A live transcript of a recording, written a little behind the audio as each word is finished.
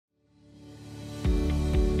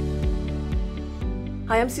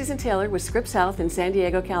Hi, I'm Susan Taylor with Scripps Health in San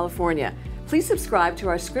Diego, California. Please subscribe to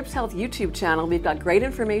our Scripps Health YouTube channel. We've got great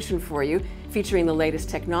information for you, featuring the latest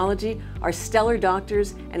technology, our stellar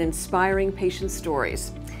doctors, and inspiring patient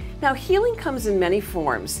stories. Now, healing comes in many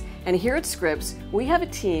forms, and here at Scripps, we have a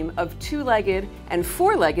team of two-legged and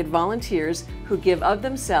four-legged volunteers who give of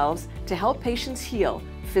themselves to help patients heal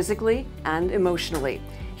physically and emotionally.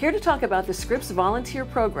 Here to talk about the Scripps Volunteer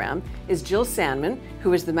Program is Jill Sandman,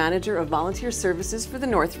 who is the Manager of Volunteer Services for the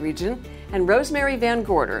North Region, and Rosemary Van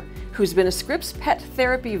Gorder, who's been a Scripps Pet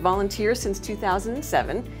Therapy volunteer since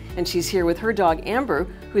 2007, and she's here with her dog Amber,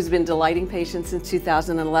 who's been delighting patients since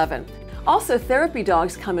 2011. Also, therapy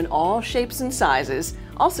dogs come in all shapes and sizes.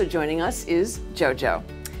 Also joining us is Jojo.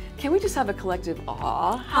 Can we just have a collective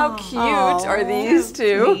aw? How cute are these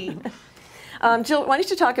two? Jill, why don't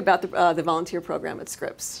you talk about the volunteer program at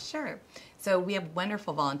Scripps? Sure. So we have a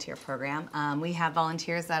wonderful volunteer program. We have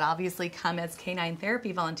volunteers that obviously come as canine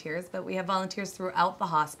therapy volunteers, but we have volunteers throughout the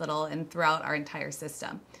hospital and throughout our entire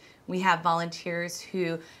system. We have volunteers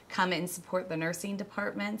who come and support the nursing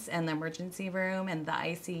departments and the emergency room and the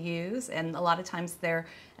ICUs, and a lot of times they're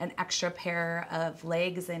an extra pair of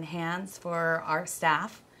legs and hands for our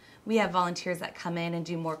staff. We have volunteers that come in and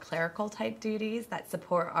do more clerical type duties that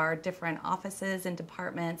support our different offices and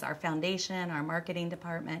departments, our foundation, our marketing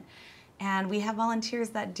department. And we have volunteers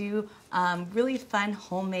that do really fun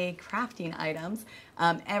homemade crafting items.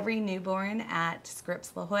 Every newborn at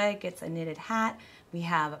Scripps La Jolla gets a knitted hat. We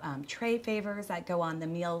have tray favors that go on the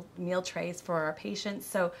meal trays for our patients.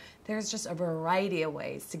 So there's just a variety of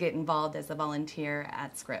ways to get involved as a volunteer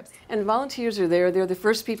at Scripps. And volunteers are there. They're the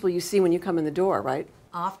first people you see when you come in the door, right?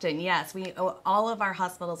 Often, yes. All of our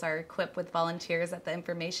hospitals are equipped with volunteers at the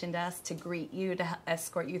information desk to greet you, to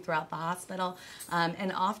escort you throughout the hospital.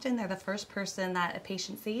 And often they're the first person that a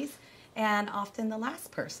patient sees, and often the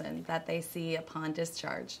last person that they see upon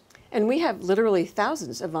discharge. And we have literally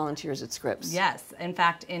thousands of volunteers at Scripps. Yes. In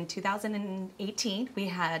fact, in 2018, we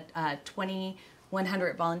had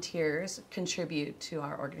 2,100 volunteers contribute to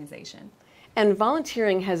our organization. And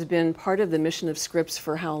volunteering has been part of the mission of Scripps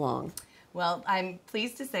for how long? Well, I'm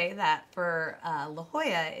pleased to say that for La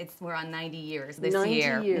Jolla, we're on 90 years this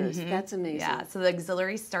year. 90 years, that's amazing. Yeah, so the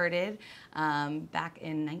auxiliary started back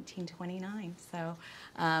in 1929, so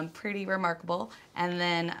pretty remarkable. And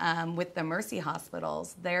then with the Mercy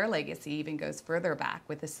hospitals, their legacy even goes further back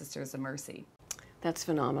with the Sisters of Mercy. That's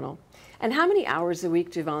phenomenal. And how many hours a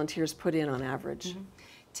week do volunteers put in on average?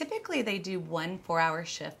 Typically, they do 1 4-hour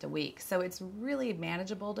shift a week, so it's really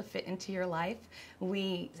manageable to fit into your life.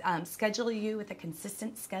 We schedule you with a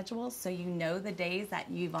consistent schedule, so you know the days that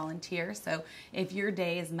you volunteer. So if your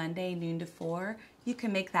day is Monday, noon to 4, you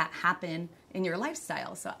can make that happen in your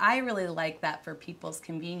lifestyle. So I really like that for people's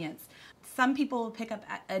convenience. Some people will pick up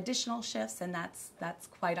additional shifts, and that's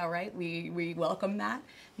quite all right. We welcome that.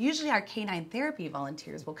 Usually our canine therapy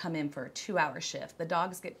volunteers will come in for a 2-hour shift. The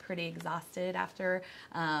dogs get pretty exhausted after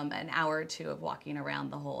an hour or two of walking around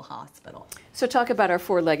the whole hospital. So talk about our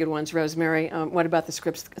four-legged ones, Rosemary. What about the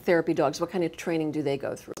Scripps therapy dogs? What kind of training do they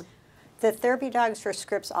go through? The therapy dogs for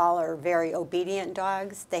Scripps all are very obedient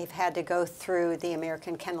dogs. They've had to go through the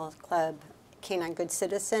American Kennel Club Canine Good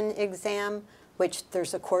Citizen exam, which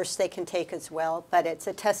there's a course they can take as well, but it's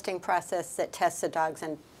a testing process that tests the dogs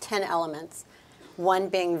in 10 elements. One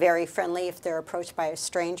being very friendly if they're approached by a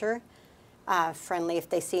stranger, friendly if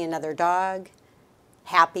they see another dog,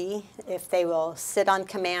 happy if they will sit on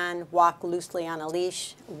command, walk loosely on a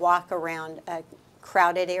leash, walk around a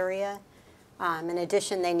crowded area. In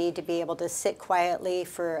addition, they need to be able to sit quietly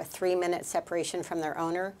for a 3-minute separation from their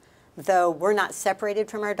owner. Though we're not separated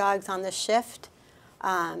from our dogs on this shift,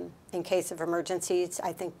 in case of emergencies,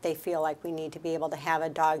 I think they feel like we need to be able to have a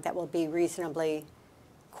dog that will be reasonably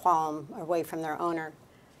calm away from their owner.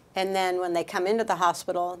 And then when they come into the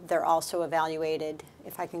hospital, they're also evaluated.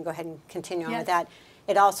 If I can go ahead and continue on with that.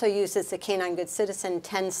 It also uses the Canine Good Citizen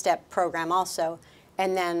 10-step program also,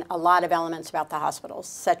 and then a lot of elements about the hospitals,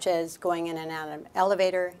 such as going in and out of the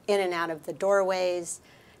elevator, in and out of the doorways,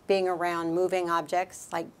 being around moving objects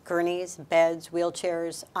like gurneys, beds,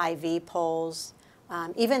 wheelchairs, IV poles.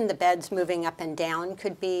 Even the beds moving up and down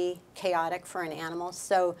could be chaotic for an animal.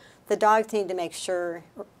 So the dogs need to make sure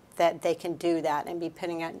that they can do that and be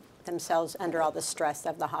putting themselves under all the stress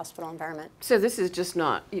of the hospital environment. So this is just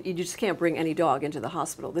not, you just can't bring any dog into the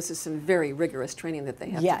hospital. This is some very rigorous training that they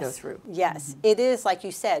have to go through. Yes, it is, like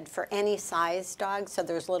you said, for any size dog. So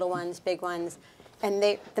there's little ones, big ones. And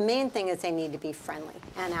the main thing is they need to be friendly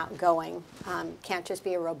and outgoing. Can't just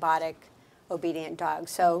be a robotic, obedient dog.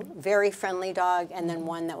 So very friendly dog, and then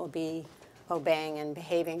one that will be obeying and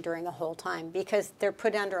behaving during the whole time because they're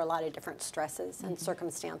put under a lot of different stresses and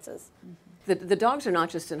circumstances. The dogs are not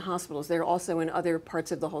just in hospitals, they're also in other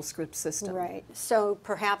parts of the whole Scripps system. Right. So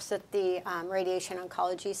perhaps at the Radiation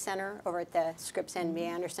Oncology Center over at the Scripps MD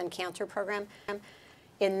Anderson Cancer Program,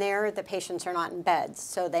 in there the patients are not in beds.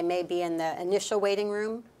 So they may be in the initial waiting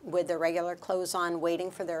room with their regular clothes on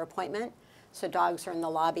waiting for their appointment. So dogs are in the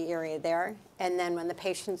lobby area there. And then when the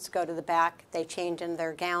patients go to the back, they change in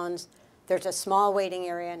their gowns. There's a small waiting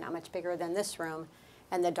area, not much bigger than this room,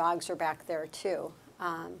 and the dogs are back there too.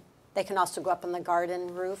 They can also go up on the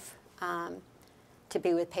garden roof to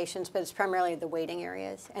be with patients, but it's primarily the waiting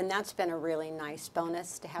areas. And that's been a really nice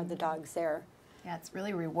bonus to have the dogs there. Yeah, it's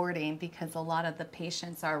really rewarding because a lot of the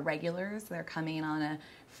patients are regulars. They're coming on a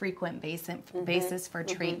frequent basis for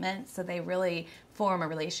treatment, so they really form a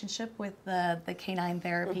relationship with the canine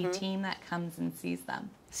therapy team that comes and sees them.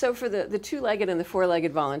 So for the two-legged and the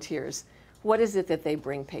four-legged volunteers, what is it that they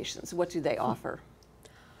bring patients? What do they offer?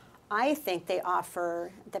 I think they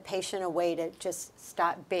offer the patient a way to just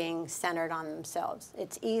stop being centered on themselves.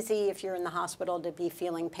 It's easy if you're in the hospital to be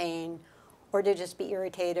feeling pain or to just be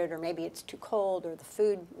irritated, or maybe it's too cold, or the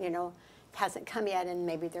food, hasn't come yet, and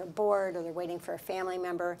maybe they're bored, or they're waiting for a family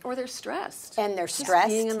member. Or they're stressed. And they're stressed.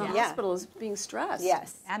 Being in the hospital is being stressed.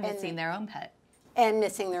 Yes. And missing their own pet. And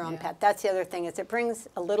missing their own pet. That's the other thing, is it brings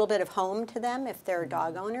a little bit of home to them if they're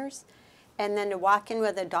dog owners. And then to walk in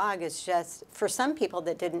with a dog is just, for some people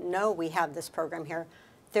that didn't know we have this program here,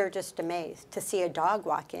 they're just amazed to see a dog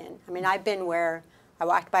walk in. I mean, I've been where I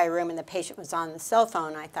walked by a room and the patient was on the cell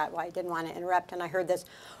phone. I thought, well, I didn't want to interrupt, and I heard this,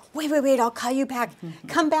 wait, I'll call you back.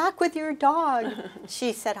 Come back with your dog.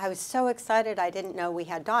 She said, I was so excited, I didn't know we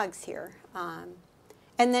had dogs here.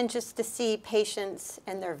 And then just to see patients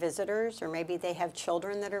and their visitors, or maybe they have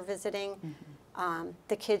children that are visiting,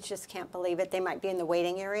 the kids just can't believe it. They might be in the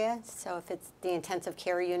waiting area, so if it's the intensive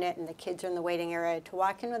care unit and the kids are in the waiting area, to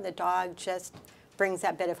walk in with a dog just brings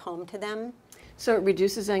that bit of home to them. So it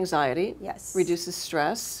reduces anxiety, Yes. reduces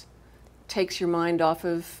stress, takes your mind off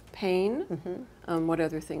of pain. What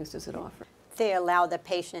other things does it offer? They allow the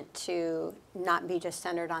patient to not be just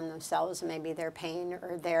centered on themselves, maybe their pain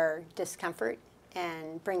or their discomfort,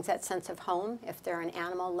 and brings that sense of home. If they're an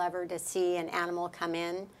animal lover, to see an animal come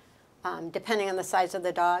in, depending on the size of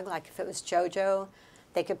the dog, like if it was JoJo,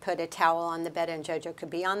 they could put a towel on the bed and JoJo could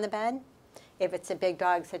be on the bed. If it's a big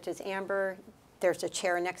dog such as Amber, there's a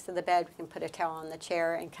chair next to the bed. We can put a towel on the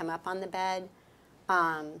chair and come up on the bed.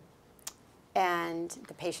 And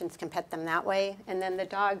the patients can pet them that way. And then the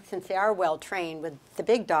dogs, since they are well trained with the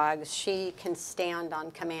big dogs, she can stand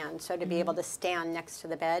on command. So to be able to stand next to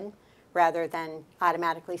the bed rather than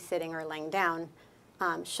automatically sitting or laying down,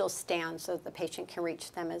 she'll stand so that the patient can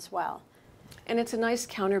reach them as well. And it's a nice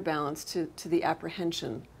counterbalance to the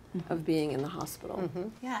apprehension of being in the hospital.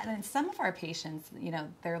 Yeah, and some of our patients,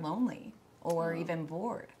 they're lonely or even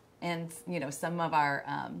bored. And, some of our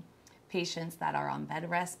patients that are on bed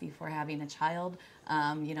rest before having a child,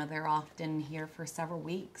 they're often here for several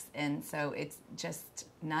weeks. And so it's just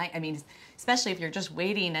nice. I mean, especially if you're just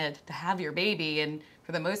waiting to have your baby, and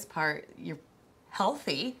for the most part, you're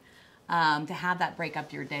healthy, to have that break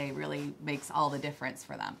up your day really makes all the difference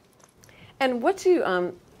for them. And what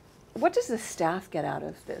does the staff get out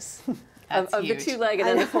of this? of the two-legged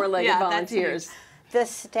and the four-legged volunteers? The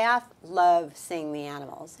staff love seeing the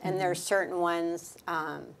animals, and there's certain ones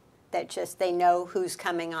that just, they know who's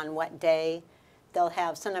coming on what day.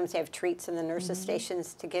 Sometimes they have treats in the nurses'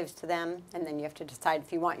 stations to give to them, and then you have to decide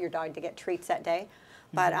if you want your dog to get treats that day.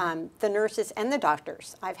 But the nurses and the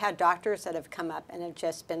doctors, I've had doctors that have come up and have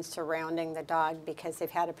just been surrounding the dog because they've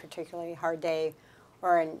had a particularly hard day,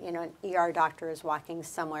 or an ER doctor is walking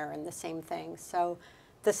somewhere and the same thing. So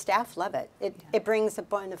the staff love it. It brings a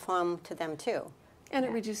bond of home to them too. And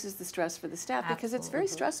it reduces the stress for the staff because it's very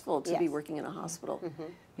stressful to be working in a hospital.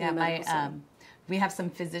 Yeah, we have some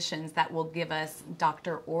physicians that will give us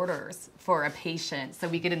doctor orders for a patient. So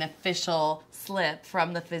we get an official slip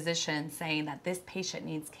from the physician saying that this patient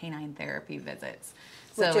needs canine therapy visits.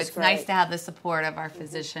 So it's nice to have the support of our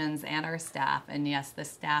physicians and our staff. And yes, the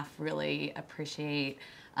staff really appreciate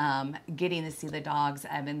getting to see the dogs.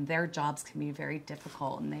 I mean, their jobs can be very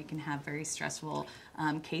difficult, and they can have very stressful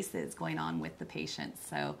cases going on with the patients.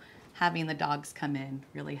 So having the dogs come in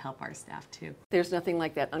really help our staff too. There's nothing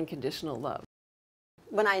like that unconditional love.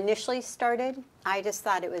 When I initially started, I just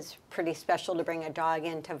thought it was pretty special to bring a dog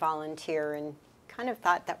in to volunteer, and kind of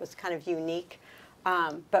thought that was kind of unique.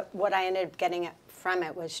 But what I ended up getting from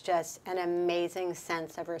it was just an amazing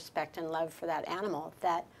sense of respect and love for that animal,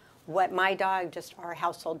 that what my dog, just our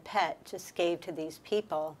household pet, just gave to these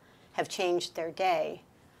people have changed their day.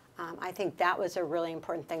 I think that was a really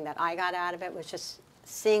important thing that I got out of it, was just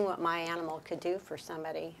seeing what my animal could do for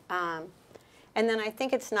somebody. And then I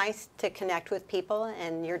think it's nice to connect with people,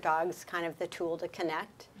 and your dog's kind of the tool to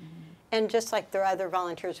connect. And just like there are other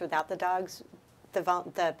volunteers without the dogs,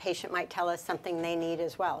 the patient might tell us something they need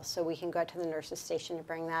as well. So we can go to the nurse's station to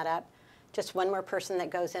bring that up. Just one more person that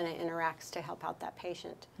goes in and interacts to help out that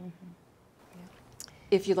patient.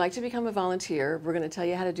 If you'd like to become a volunteer, we're going to tell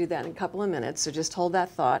you how to do that in a couple of minutes, so just hold that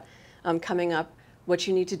thought. Coming up, what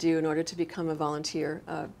you need to do in order to become a volunteer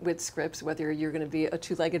with Scripps, whether you're going to be a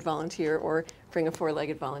two-legged volunteer or bring a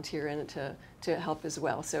four-legged volunteer in to help as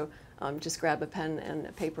well. So just grab a pen and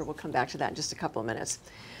a paper. We'll come back to that in just a couple of minutes.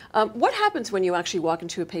 What happens when you actually walk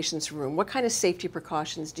into a patient's room? What kind of safety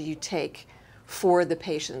precautions do you take for the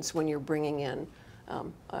patients when you're bringing in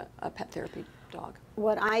a pet therapy dog?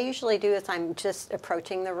 What I usually do is I'm just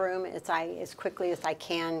approaching the room as quickly as I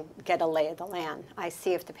can get a lay of the land. I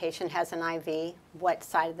see if the patient has an IV, what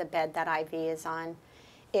side of the bed that IV is on,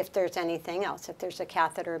 if there's anything else, if there's a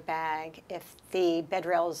catheter bag, if the bed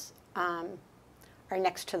rails are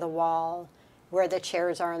next to the wall, where the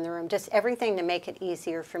chairs are in the room, just everything to make it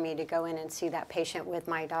easier for me to go in and see that patient with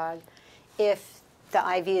my dog. If the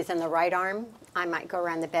IV is in the right arm, I might go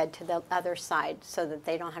around the bed to the other side so that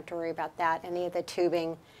they don't have to worry about that. Any of the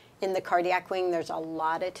tubing. In the cardiac wing, there's a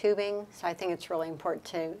lot of tubing, so I think it's really important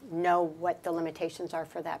to know what the limitations are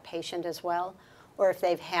for that patient as well. Or if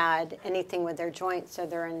they've had anything with their joints, so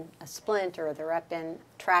they're in a splint or they're up in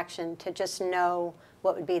traction, to just know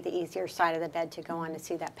what would be the easier side of the bed to go on to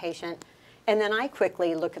see that patient. And then I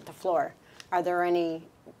quickly look at the floor. Are there any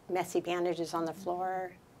messy bandages on the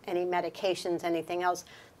floor? Any medications, anything else?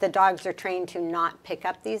 The dogs are trained to not pick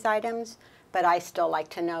up these items, but I still like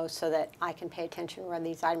to know so that I can pay attention where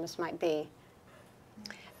these items might be.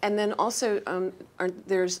 And then also,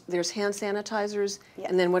 there's hand sanitizers, Yes.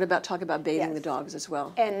 and then what about talk about bathing Yes. the dogs as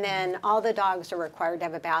well? And then all the dogs are required to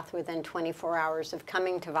have a bath within 24 hours of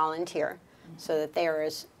coming to volunteer, so that they are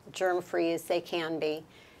as germ-free as they can be.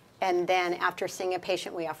 And then after seeing a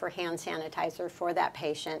patient, we offer hand sanitizer for that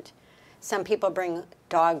patient. Some people bring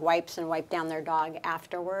dog wipes and wipe down their dog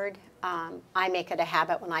afterward. I make it a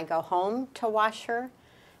habit when I go home to wash her,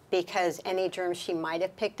 because any germs she might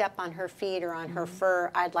have picked up on her feet or on her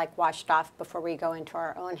fur, I'd like washed off before we go into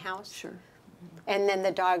our own house. Sure. And then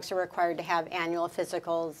the dogs are required to have annual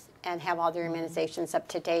physicals and have all their immunizations up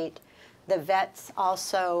to date. The vets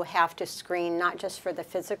also have to screen not just for the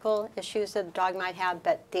physical issues that the dog might have,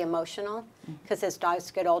 but the emotional, because as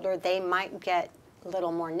dogs get older, they might get a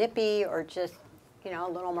little more nippy or just, a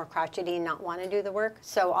little more crotchety and not want to do the work.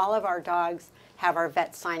 So all of our dogs have our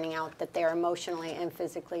vets signing out that they're emotionally and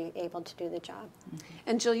physically able to do the job.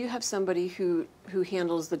 And Jill, you have somebody who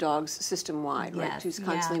handles the dogs system-wide, right? Yes, Who's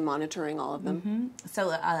constantly monitoring all of them. So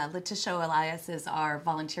Letitia Elias is our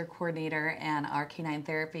volunteer coordinator and our canine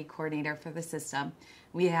therapy coordinator for the system.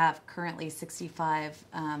 We have currently 65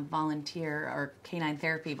 volunteer or canine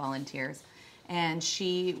therapy volunteers, and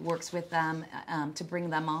she works with them to bring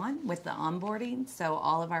them on with the onboarding. So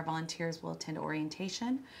all of our volunteers will attend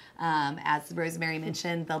orientation. As Rosemary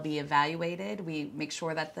mentioned, they'll be evaluated. We make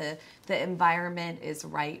sure that the environment is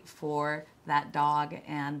right for that dog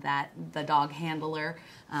and that the dog handler.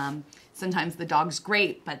 Sometimes the dog's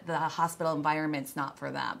great, but the hospital environment's not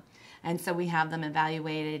for them. And so we have them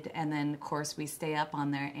evaluated, and then of course we stay up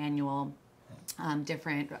on their annual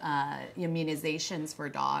different immunizations for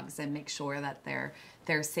dogs and make sure that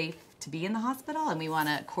they're safe to be in the hospital, and we want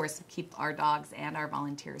to, of course, keep our dogs and our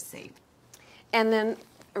volunteers safe. And then,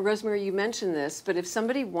 Rosemary, you mentioned this, but if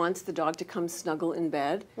somebody wants the dog to come snuggle in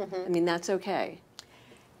bed, I mean, that's okay.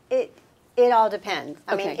 It all depends.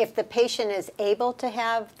 I mean, Okay. if the patient is able to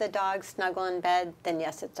have the dog snuggle in bed, then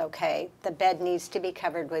yes, it's okay. The bed needs to be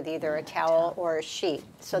covered with either a towel or a sheet,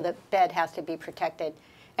 so the bed has to be protected.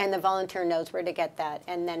 And the volunteer knows where to get that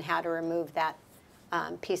and then how to remove that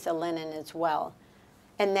piece of linen as well.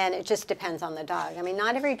 And then it just depends on the dog. I mean,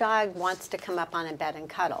 not every dog wants to come up on a bed and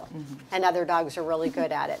cuddle, and other dogs are really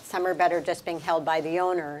good at it. Some are better just being held by the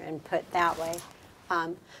owner and put that way.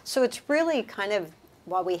 So it's really kind of,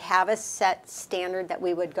 while we have a set standard that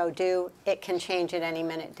we would go do, it can change at any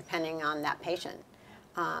minute depending on that patient.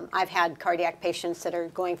 I've had cardiac patients that are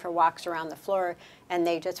going for walks around the floor, and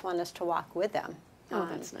they just want us to walk with them. Oh,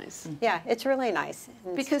 that's nice. Yeah, it's really nice.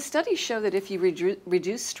 And Because studies show that if you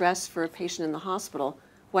reduce stress for a patient in the hospital,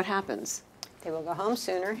 what happens? they will go home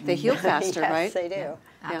sooner. They heal faster, yes, right? they do.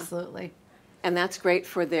 Absolutely. And that's great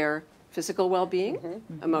for their physical well-being,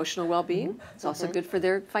 emotional well-being. It's also good for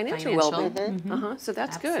their financial well-being. So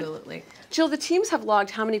that's good. Absolutely. Jill, the teams have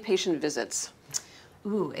logged how many patient visits?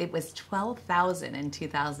 Ooh, it was 12,000 in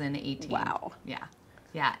 2018. Wow. Yeah,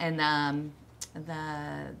 yeah, and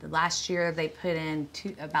the last year they put in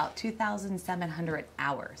about 2,700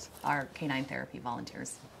 hours, our canine therapy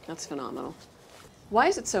volunteers. That's phenomenal. Why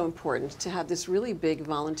is it so important to have this really big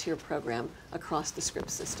volunteer program across the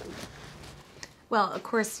Scripps system? Well, of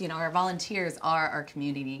course, our volunteers are our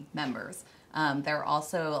community members. They're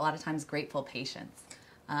also a lot of times grateful patients.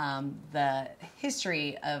 The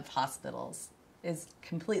history of hospitals is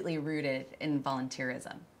completely rooted in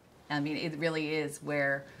volunteerism. I mean, it really is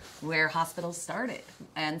where hospitals started.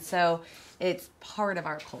 And so it's part of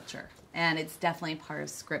our culture, and it's definitely part of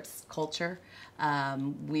Scripps culture.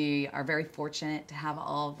 We are very fortunate to have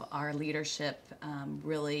all of our leadership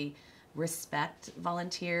really respect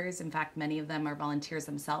volunteers. In fact, many of them are volunteers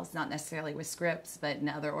themselves, not necessarily with Scripps, but in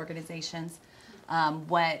other organizations.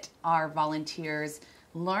 What our volunteers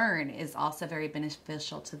learn is also very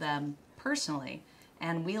beneficial to them personally.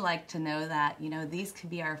 And we like to know that, these could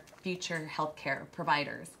be our future healthcare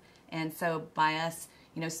providers. And so by us,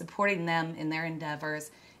 supporting them in their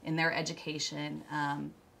endeavors, in their education,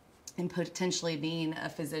 and potentially being a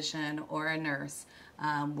physician or a nurse,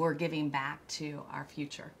 we're giving back to our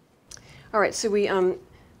future. All right, so we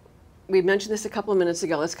mentioned this a couple of minutes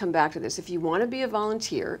ago. Let's come back to this. If you want to be a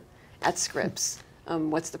volunteer at Scripps,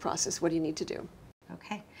 what's the process? What do you need to do?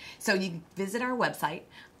 Okay, so you can visit our website,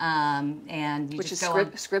 and you Which just is go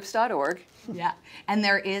on scripps.org. Yeah, and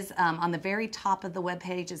there is, on the very top of the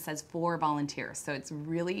webpage, it says for volunteers. So it's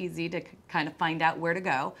really easy to kind of find out where to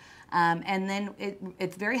go. And then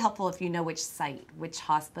it's very helpful if you know which site, which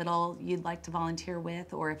hospital you'd like to volunteer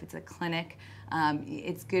with, or if it's a clinic.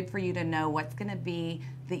 It's good for you to know what's going to be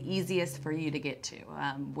the easiest for you to get to.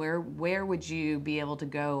 Where would you be able to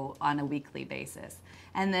go on a weekly basis?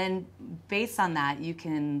 And then based on that,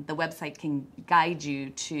 the website can guide you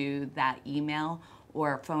to that email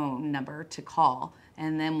or phone number to call,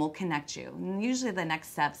 and then we'll connect you. And usually the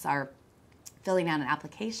next steps are filling out an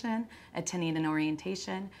application, attending an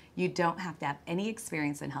orientation. You don't have to have any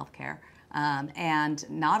experience in healthcare, and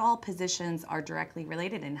not all positions are directly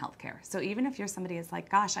related in healthcare. So even if you're somebody that's like,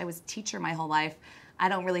 gosh, I was a teacher my whole life, I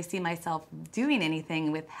don't really see myself doing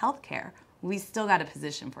anything with healthcare, we still got a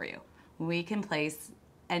position for you. We can place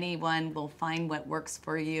anyone, will find what works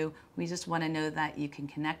for you. We just want to know that you can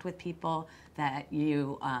connect with people, that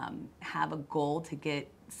you have a goal to get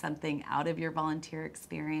something out of your volunteer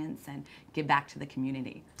experience and give back to the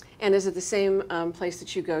community. And is it the same place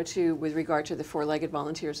that you go to with regard to the four-legged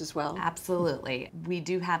volunteers as well? Absolutely. We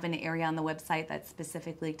do have an area on the website that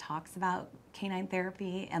specifically talks about canine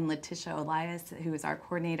therapy, and Letitia Elias, who is our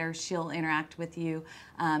coordinator, she'll interact with you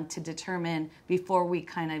to determine, before we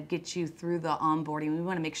kind of get you through the onboarding, we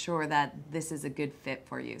want to make sure that this is a good fit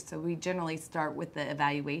for you. So we generally start with the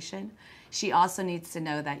evaluation. She also needs to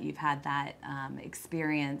know that you've had that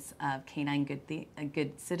experience of canine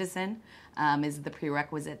good citizen is the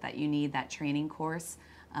prerequisite that you need, that training course.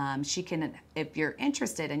 She can, if you're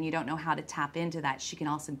interested and you don't know how to tap into that, she can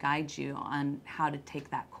also guide you on how to take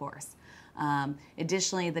that course.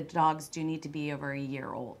 Additionally, the dogs do need to be over a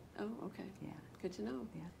year old. Oh, okay. Yeah. Good to know.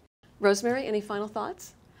 Yeah. Rosemary, any final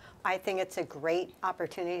thoughts? I think it's a great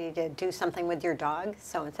opportunity to do something with your dog.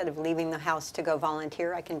 So instead of leaving the house to go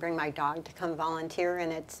volunteer, I can bring my dog to come volunteer,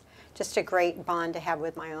 and it's just a great bond to have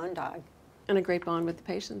with my own dog. And a great bond with the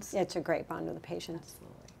patients. It's a great bond with the patients.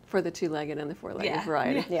 Absolutely. For the two-legged and the four-legged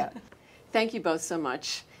variety. Yeah. Thank you both so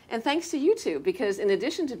much. And thanks to you two, because in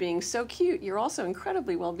addition to being so cute, you're also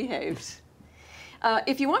incredibly well behaved.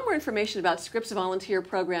 If you want more information about Scripps Volunteer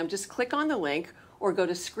Program, just click on the link or go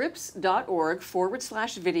to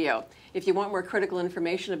scripps.org/video. If you want more critical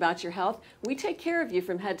information about your health, we take care of you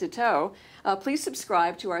from head to toe. Please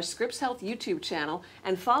subscribe to our Scripps Health YouTube channel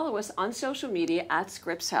and follow us on social media at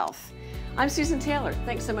Scripps Health. I'm Susan Taylor.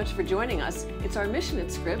 Thanks so much for joining us. It's our mission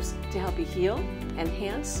at Scripps to help you heal,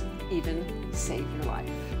 enhance, even save your life.